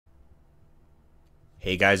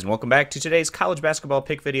Hey guys, and welcome back to today's college basketball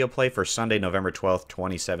pick video play for Sunday, November 12th,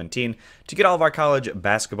 2017. To get all of our college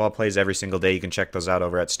basketball plays every single day, you can check those out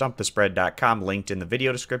over at stumpthespread.com, linked in the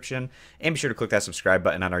video description. And be sure to click that subscribe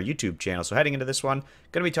button on our YouTube channel. So heading into this one,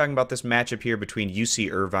 going to be talking about this matchup here between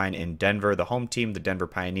UC Irvine and Denver. The home team, the Denver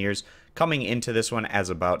Pioneers, coming into this one as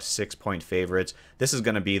about 6-point favorites. This is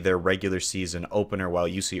going to be their regular season opener, while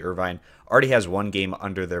UC Irvine already has one game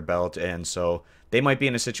under their belt, and so they might be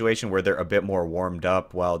in a situation where they're a bit more warmed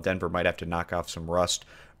up, while Denver might have to knock off some rust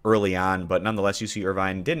early on. But nonetheless, UC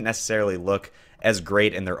Irvine didn't necessarily look as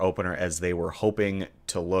great in their opener as they were hoping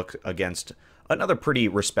to look against another pretty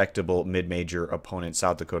respectable mid-major opponent,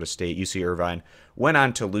 South Dakota State. UC Irvine went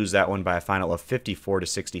on to lose that one by a final of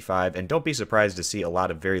 54-65, and don't be surprised to see a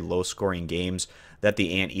lot of very low-scoring games that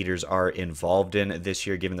the Anteaters are involved in this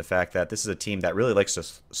year, given the fact that this is a team that really likes to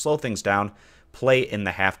slow things down, play in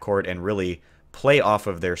the half court, and really play off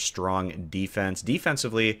of their strong defense.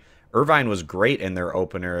 Defensively, Irvine was great in their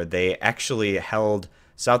opener. They actually held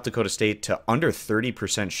South Dakota State to under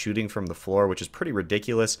 30% shooting from the floor, which is pretty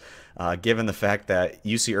ridiculous, given the fact that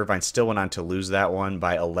UC Irvine still went on to lose that one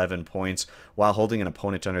by 11 points while holding an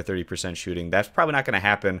opponent to under 30% shooting. That's probably not going to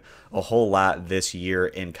happen a whole lot this year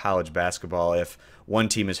in college basketball if one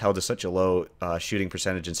team is held to such a low shooting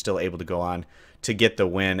percentage and still able to go on to get the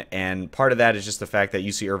win. And part of that is just the fact that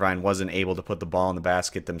UC Irvine wasn't able to put the ball in the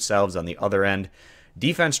basket themselves on the other end.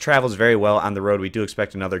 Defense travels very well on the road. We do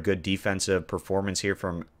expect another good defensive performance here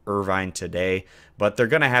from Irvine today, but they're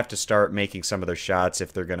going to have to start making some of their shots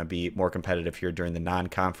if they're going to be more competitive here during the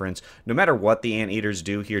non-conference. No matter what the Anteaters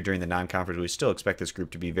do here during the non-conference, we still expect this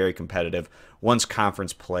group to be very competitive once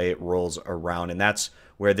conference play rolls around, and that's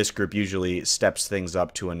where this group usually steps things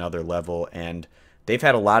up to another level. And they've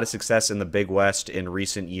had a lot of success in the Big West in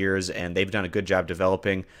recent years, and they've done a good job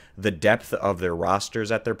developing the depth of their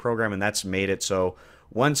rosters at their program, and that's made it so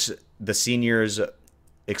once the seniors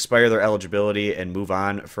expire their eligibility and move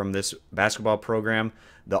on from this basketball program,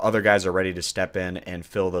 the other guys are ready to step in and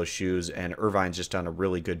fill those shoes, and Irvine's just done a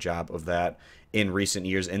really good job of that in recent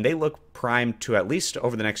years, and they look primed to, at least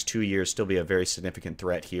over the next 2 years, still be a very significant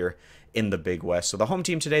threat here in the Big West. So the home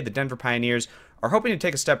team today, the Denver Pioneers, are hoping to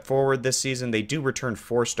take a step forward this season. They do return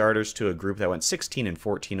 4 starters to a group that went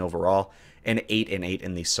 16-14 overall and 8-8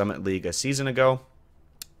 in the Summit League a season ago.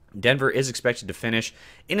 Denver is expected to finish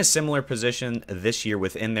in a similar position this year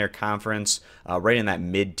within their conference, right in that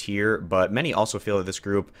mid-tier, but many also feel that this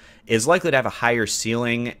group is likely to have a higher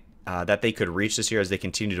ceiling that they could reach this year as they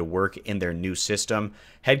continue to work in their new system.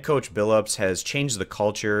 Head coach Billups has changed the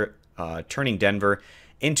culture, turning Denver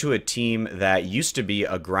into a team that used to be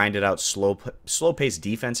a grinded-out, slow-paced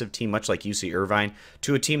defensive team, much like UC Irvine,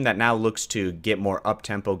 to a team that now looks to get more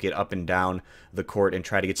up-tempo, get up and down the court, and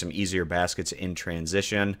try to get some easier baskets in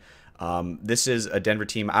transition. This is a Denver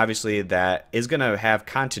team, obviously, that is going to have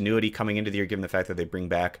continuity coming into the year, given the fact that they bring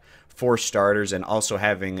back 4 starters, and also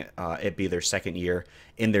having it be their second year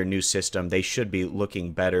in their new system. They should be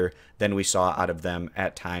looking better than we saw out of them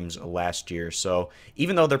at times last year. So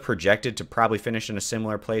even though they're projected to probably finish in a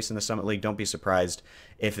similar place in the Summit League, don't be surprised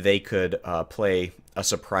if they could play a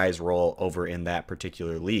surprise role over in that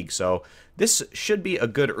particular league. So this should be a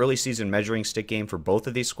good early season measuring stick game for both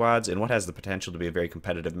of these squads and what has the potential to be a very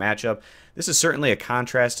competitive matchup. This is certainly a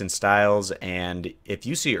contrast in styles, and if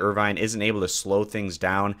UC Irvine isn't able to slow things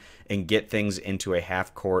down and get things into a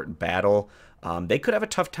half-court battle, they could have a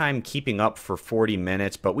tough time keeping up for 40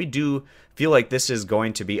 minutes, but we do feel like this is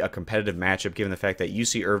going to be a competitive matchup given the fact that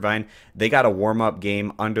UC Irvine, they got a warm-up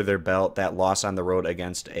game under their belt, that loss on the road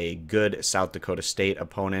against a good South Dakota State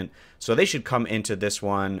opponent. So they should come into this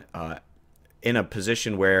one in a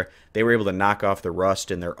position where they were able to knock off the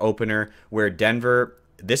rust in their opener, where Denver,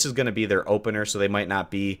 this is going to be their opener, so they might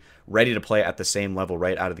not be ready to play at the same level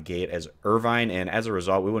right out of the gate as Irvine, and as a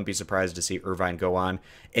result, we wouldn't be surprised to see Irvine go on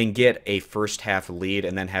and get a first half lead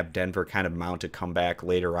and then have Denver kind of mount a comeback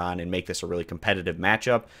later on and make this a really competitive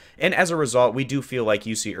matchup. And as a result, we do feel like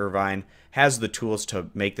UC Irvine has the tools to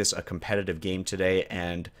make this a competitive game today,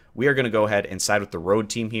 and we are going to go ahead and side with the road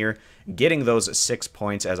team here, getting those 6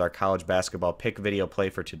 points as our college basketball pick video play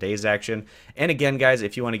for today's action. And again, guys,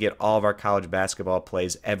 if you want to get all of our college basketball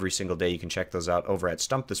plays every single day, you can check those out over at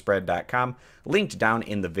stumpthespread.com, linked down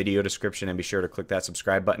in the video description, and be sure to click that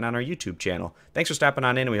subscribe button on our YouTube channel. Thanks for stopping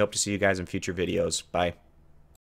on in, and we hope to see you guys in future videos. Bye.